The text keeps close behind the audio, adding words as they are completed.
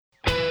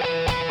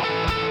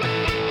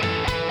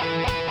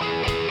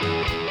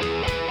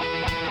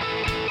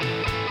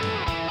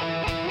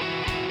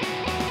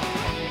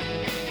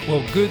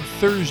Well, good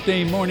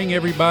Thursday morning,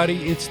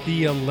 everybody. It's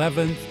the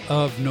 11th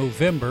of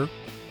November,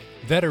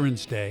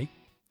 Veterans Day.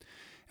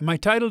 And my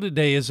title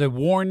today is A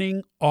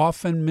Warning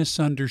Often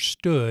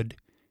Misunderstood,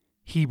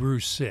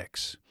 Hebrews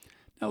 6.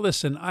 Now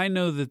listen, I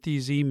know that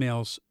these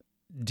emails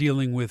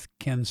dealing with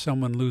can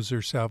someone lose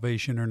their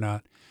salvation or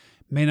not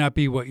may not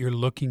be what you're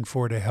looking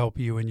for to help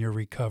you in your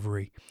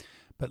recovery.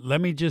 But let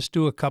me just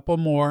do a couple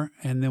more,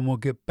 and then we'll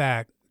get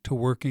back to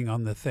working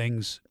on the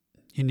things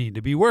you need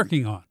to be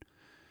working on.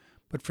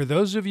 But for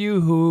those of you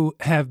who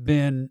have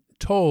been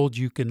told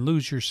you can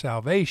lose your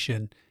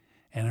salvation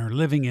and are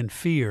living in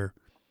fear,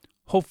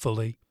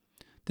 hopefully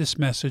this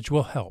message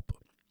will help.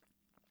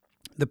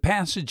 The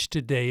passage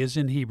today is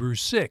in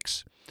Hebrews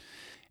 6,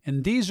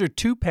 and these are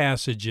two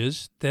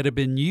passages that have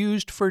been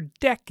used for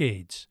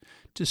decades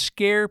to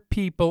scare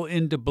people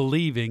into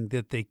believing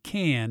that they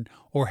can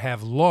or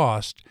have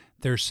lost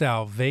their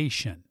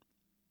salvation.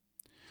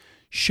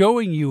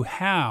 Showing you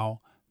how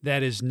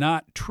that is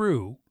not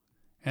true,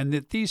 and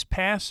that these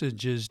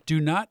passages do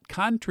not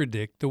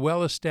contradict the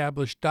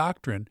well-established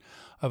doctrine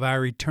of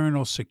our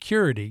eternal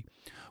security,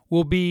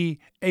 will be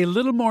a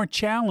little more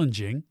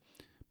challenging,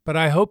 but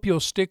I hope you'll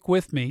stick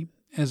with me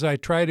as I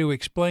try to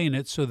explain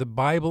it so the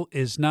Bible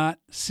is not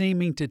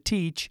seeming to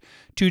teach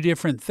two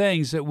different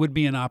things that would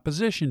be in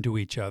opposition to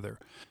each other.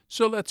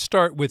 So let's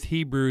start with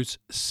Hebrews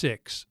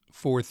 6,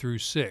 4 through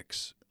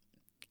 6.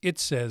 It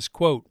says,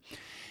 quote,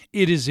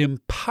 "It is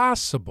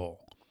impossible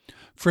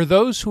for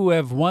those who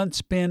have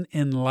once been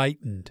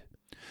enlightened,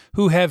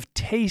 who have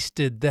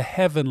tasted the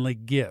heavenly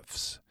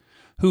gifts,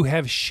 who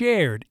have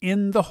shared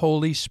in the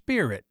Holy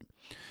Spirit,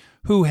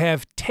 who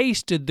have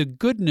tasted the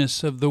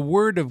goodness of the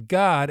Word of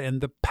God and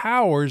the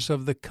powers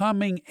of the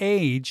coming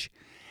age,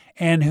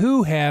 and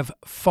who have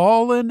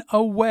fallen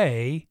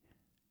away,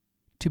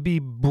 to be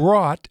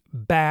brought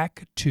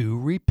back to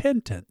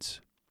repentance."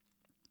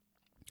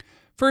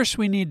 First,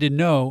 we need to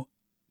know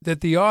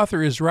that the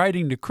author is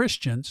writing to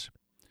Christians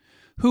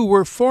who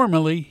were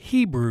formerly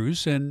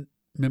Hebrews and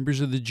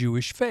members of the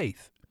Jewish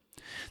faith.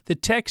 The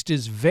text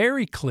is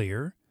very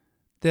clear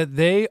that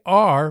they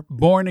are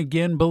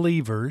born-again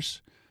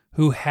believers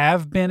who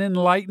have been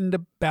enlightened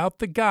about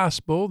the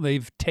gospel,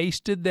 they've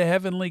tasted the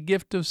heavenly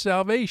gift of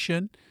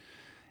salvation,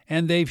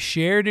 and they've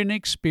shared in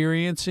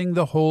experiencing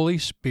the Holy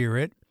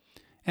Spirit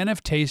and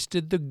have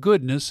tasted the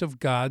goodness of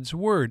God's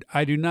Word.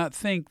 I do not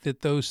think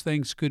that those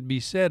things could be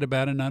said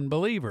about an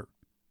unbeliever.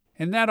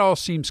 And that all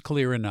seems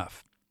clear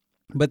enough.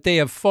 But they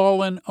have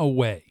fallen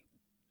away.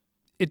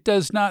 It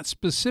does not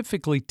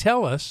specifically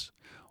tell us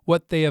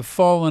what they have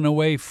fallen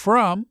away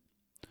from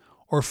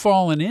or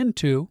fallen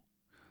into,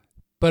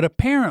 but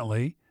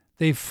apparently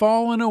they've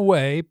fallen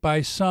away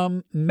by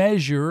some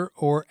measure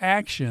or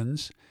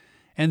actions,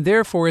 and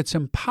therefore it's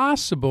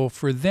impossible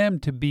for them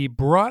to be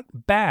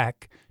brought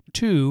back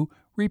to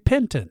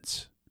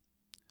repentance.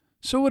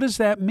 So what does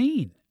that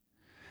mean?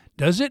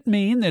 Does it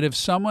mean that if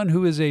someone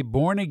who is a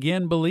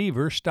born-again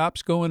believer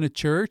stops going to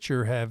church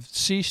or have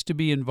ceased to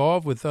be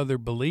involved with other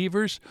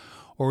believers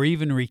or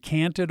even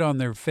recanted on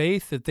their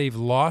faith, that they've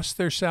lost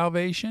their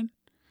salvation?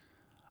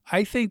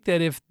 I think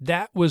that if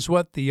that was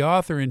what the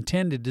author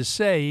intended to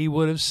say, he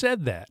would have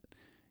said that.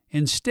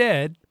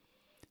 Instead,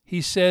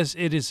 he says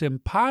it is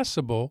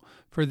impossible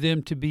for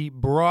them to be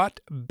brought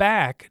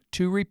back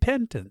to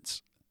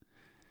repentance.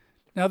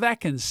 Now, that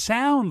can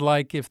sound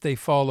like if they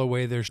fall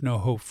away, there's no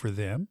hope for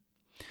them,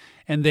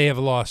 and they have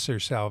lost their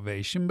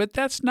salvation, but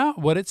that's not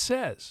what it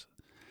says.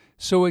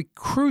 So a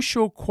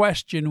crucial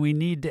question we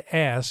need to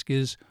ask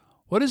is,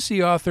 what does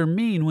the author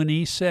mean when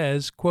he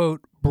says,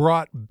 quote,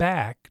 brought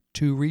back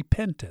to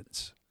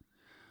repentance?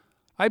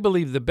 I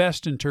believe the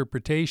best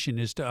interpretation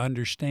is to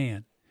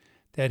understand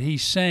that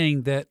he's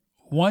saying that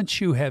once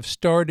you have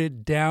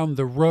started down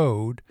the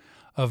road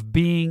of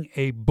being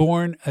a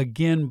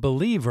born-again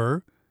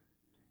believer,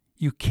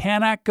 you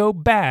cannot go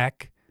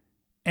back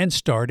and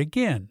start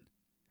again.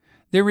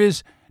 There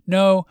is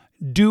no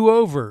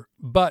do-over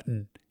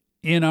button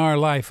in our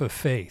life of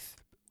faith.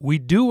 We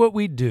do what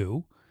we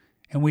do,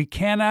 and we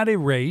cannot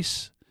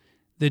erase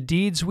the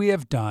deeds we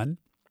have done,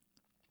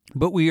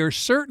 but we are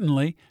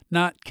certainly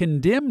not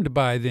condemned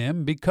by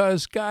them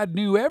because God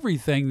knew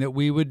everything that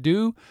we would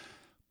do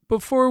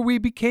before we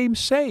became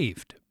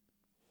saved.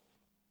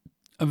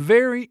 A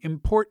very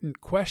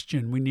important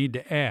question we need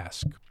to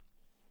ask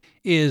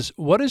is,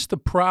 what is the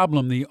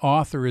problem the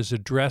author is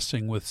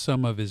addressing with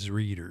some of his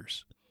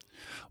readers?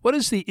 What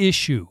is the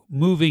issue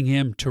moving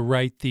him to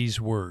write these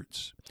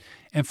words?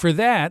 And for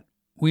that,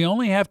 we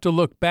only have to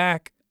look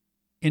back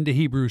into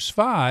Hebrews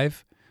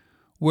 5,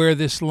 where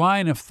this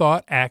line of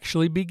thought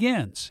actually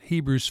begins.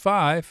 Hebrews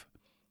 5,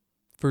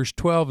 verse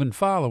 12 and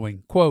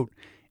following, quote,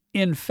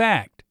 "In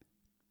fact,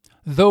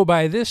 though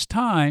by this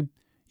time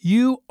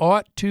you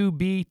ought to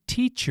be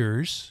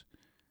teachers,"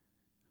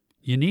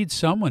 you need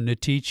someone to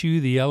teach you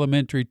the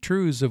elementary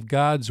truths of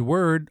God's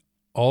Word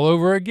all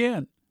over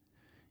again.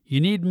 You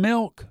need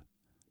milk,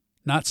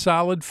 not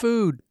solid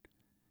food.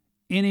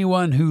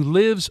 Anyone who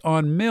lives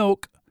on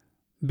milk,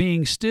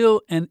 being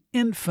still an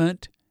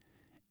infant,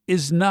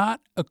 is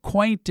not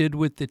acquainted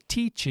with the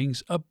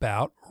teachings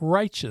about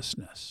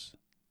righteousness.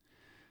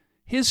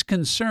 His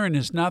concern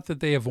is not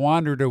that they have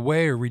wandered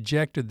away or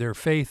rejected their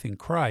faith in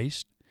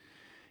Christ.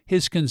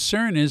 His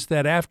concern is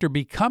that after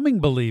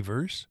becoming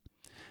believers,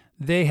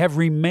 they have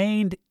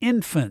remained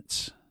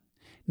infants,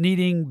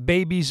 needing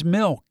baby's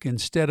milk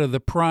instead of the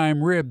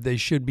prime rib they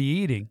should be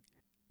eating.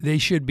 They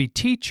should be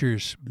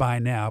teachers by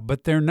now,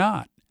 but they're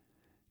not.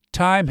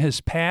 Time has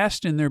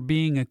passed in their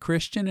being a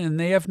Christian, and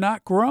they have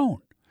not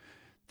grown.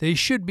 They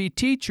should be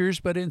teachers,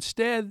 but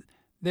instead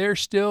they're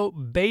still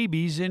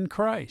babies in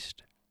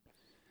Christ.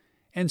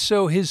 And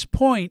so his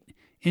point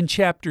in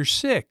chapter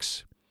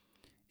 6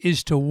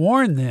 is to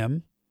warn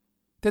them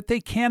that they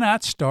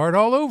cannot start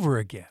all over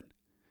again.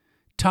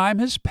 Time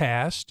has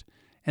passed,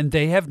 and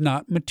they have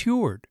not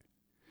matured.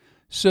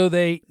 So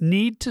they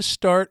need to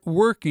start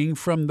working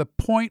from the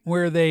point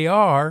where they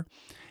are,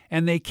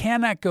 and they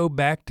cannot go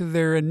back to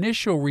their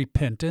initial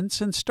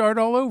repentance and start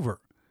all over.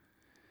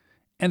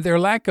 And their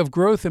lack of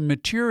growth and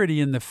maturity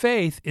in the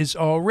faith is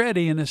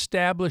already an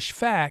established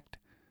fact,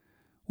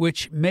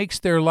 which makes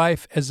their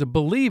life as a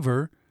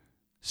believer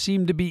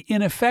seem to be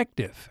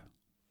ineffective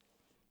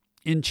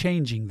in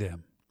changing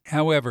them.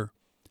 However,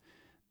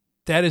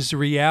 that is the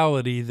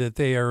reality that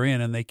they are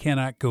in, and they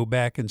cannot go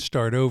back and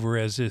start over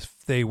as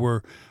if they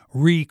were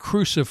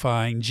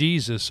re-crucifying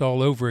Jesus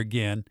all over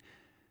again.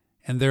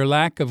 And their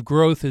lack of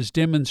growth is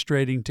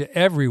demonstrating to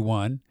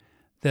everyone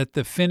that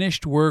the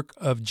finished work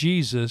of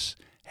Jesus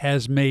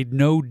has made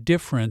no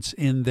difference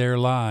in their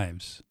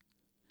lives.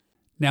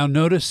 Now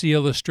notice the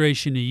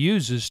illustration he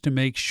uses to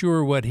make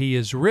sure what he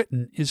has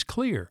written is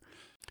clear.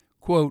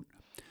 Quote,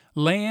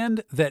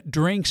 "Land that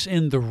drinks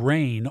in the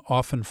rain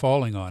often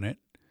falling on it,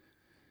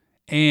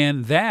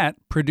 and that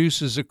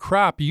produces a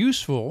crop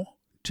useful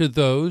to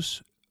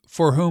those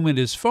for whom it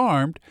is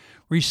farmed,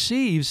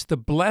 receives the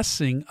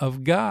blessing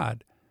of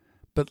God.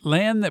 But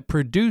land that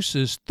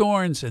produces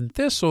thorns and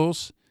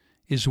thistles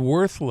is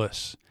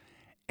worthless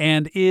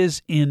and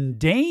is in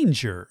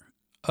danger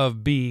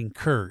of being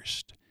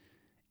cursed.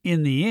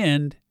 In the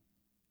end,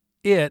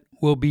 it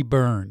will be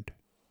burned."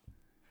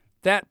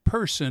 That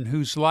person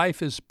whose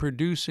life is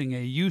producing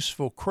a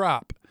useful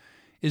crop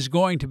is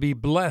going to be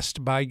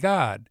blessed by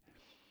God.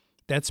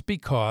 That's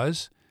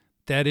because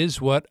that is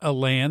what a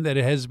land that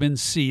has been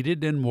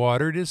seeded and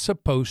watered is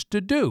supposed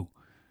to do.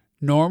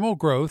 Normal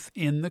growth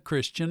in the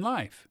Christian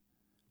life.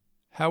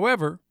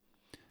 However,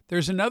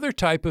 there's another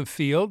type of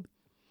field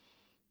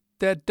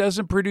that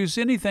doesn't produce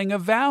anything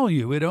of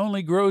value. It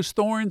only grows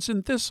thorns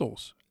and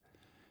thistles.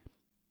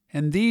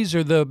 And these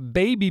are the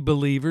baby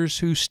believers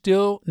who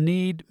still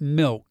need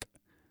milk.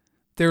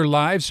 Their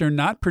lives are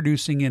not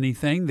producing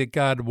anything that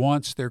God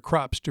wants their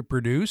crops to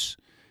produce,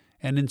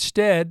 and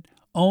instead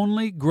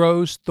only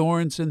grows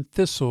thorns and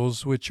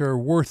thistles, which are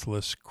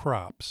worthless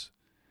crops.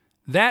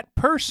 That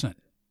person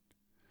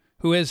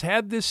who has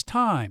had this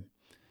time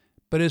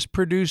but has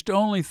produced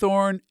only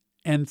thorn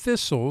and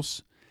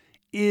thistles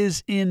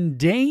is in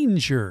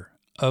danger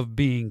of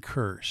being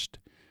cursed.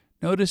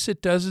 Notice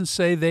it doesn't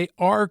say they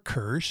are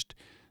cursed,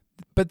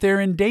 but they're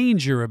in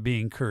danger of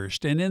being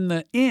cursed. And in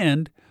the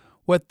end,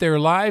 what their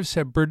lives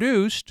have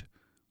produced,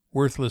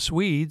 worthless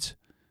weeds,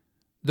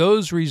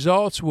 those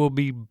results will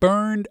be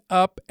burned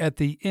up at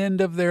the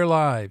end of their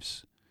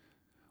lives,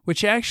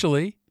 which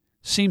actually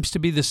seems to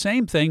be the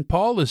same thing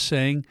Paul is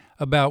saying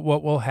about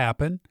what will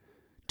happen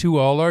to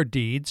all our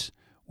deeds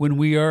when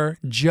we are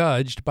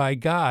judged by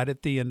God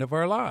at the end of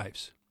our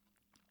lives.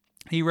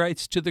 He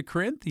writes to the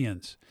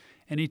Corinthians,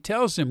 and he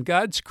tells them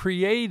God's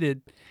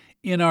created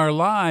in our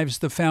lives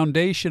the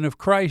foundation of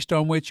Christ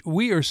on which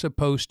we are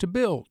supposed to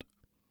build.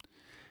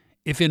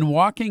 If in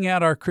walking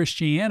out our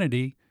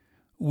Christianity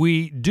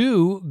we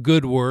do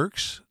good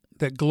works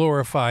that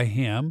glorify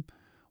Him,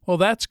 well,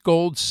 that's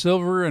gold,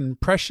 silver, and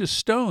precious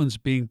stones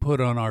being put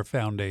on our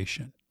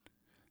foundation.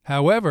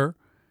 However,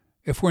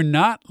 if we're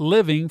not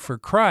living for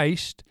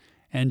Christ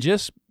and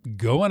just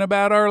going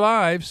about our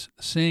lives,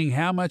 seeing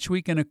how much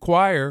we can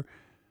acquire,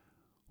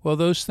 well,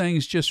 those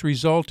things just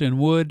result in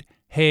wood,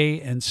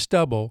 hay, and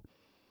stubble,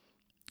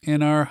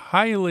 and are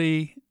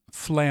highly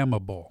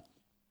flammable.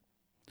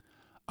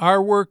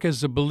 Our work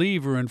as a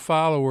believer and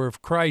follower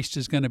of Christ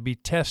is going to be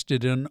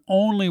tested, and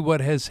only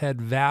what has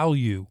had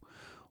value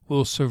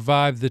will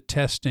survive the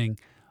testing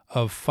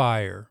of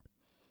fire.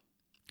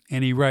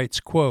 And he writes,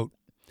 quote,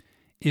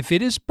 "If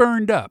it is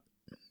burned up,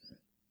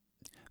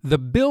 the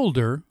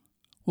builder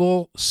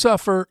will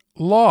suffer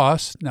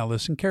loss," now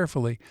listen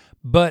carefully,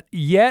 "but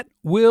yet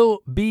will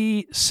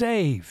be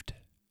saved,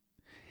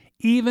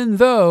 even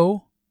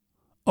though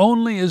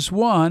only as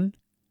one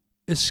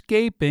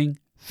escaping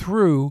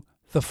through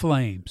the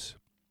flames."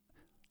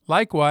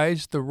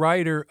 Likewise, the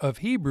writer of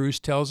Hebrews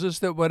tells us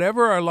that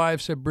whatever our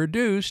lives have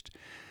produced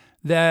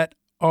that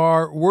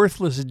are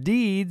worthless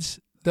deeds,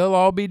 they'll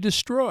all be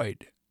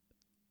destroyed.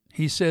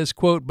 He says,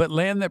 quote, "But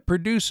land that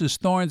produces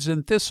thorns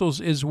and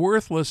thistles is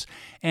worthless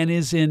and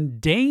is in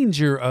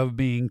danger of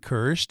being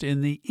cursed.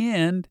 In the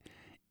end,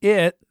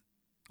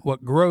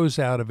 what grows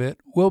out of it,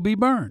 will be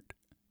burned."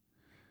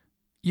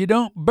 you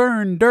don't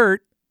burn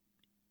dirt,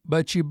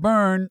 but you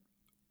burn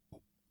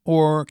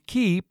or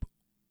keep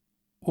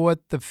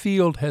what the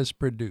field has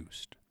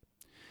produced.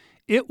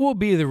 It will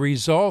be the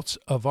results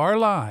of our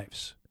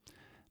lives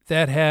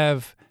that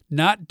have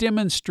not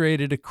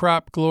demonstrated a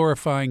crop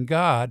glorifying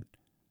God,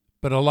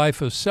 but a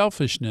life of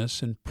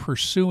selfishness and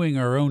pursuing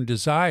our own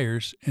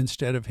desires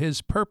instead of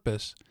His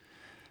purpose,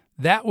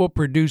 that will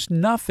produce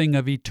nothing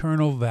of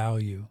eternal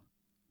value.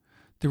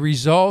 The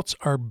results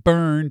are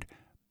burned,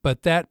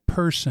 but that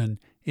person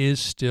is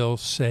still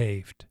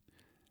saved.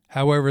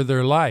 However,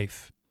 their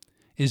life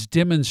is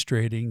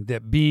demonstrating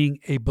that being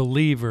a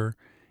believer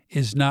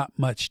is not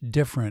much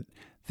different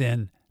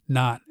than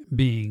not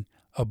being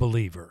a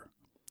believer.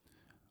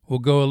 We'll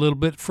go a little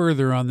bit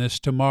further on this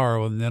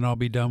tomorrow, and then I'll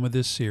be done with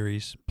this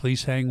series.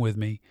 Please hang with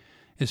me.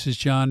 This is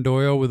John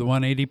Doyle with the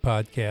 180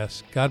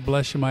 Podcast. God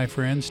bless you, my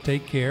friends.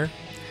 Take care.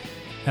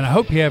 And I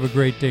hope you have a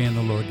great day in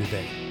the Lord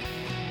today.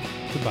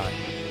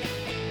 Goodbye.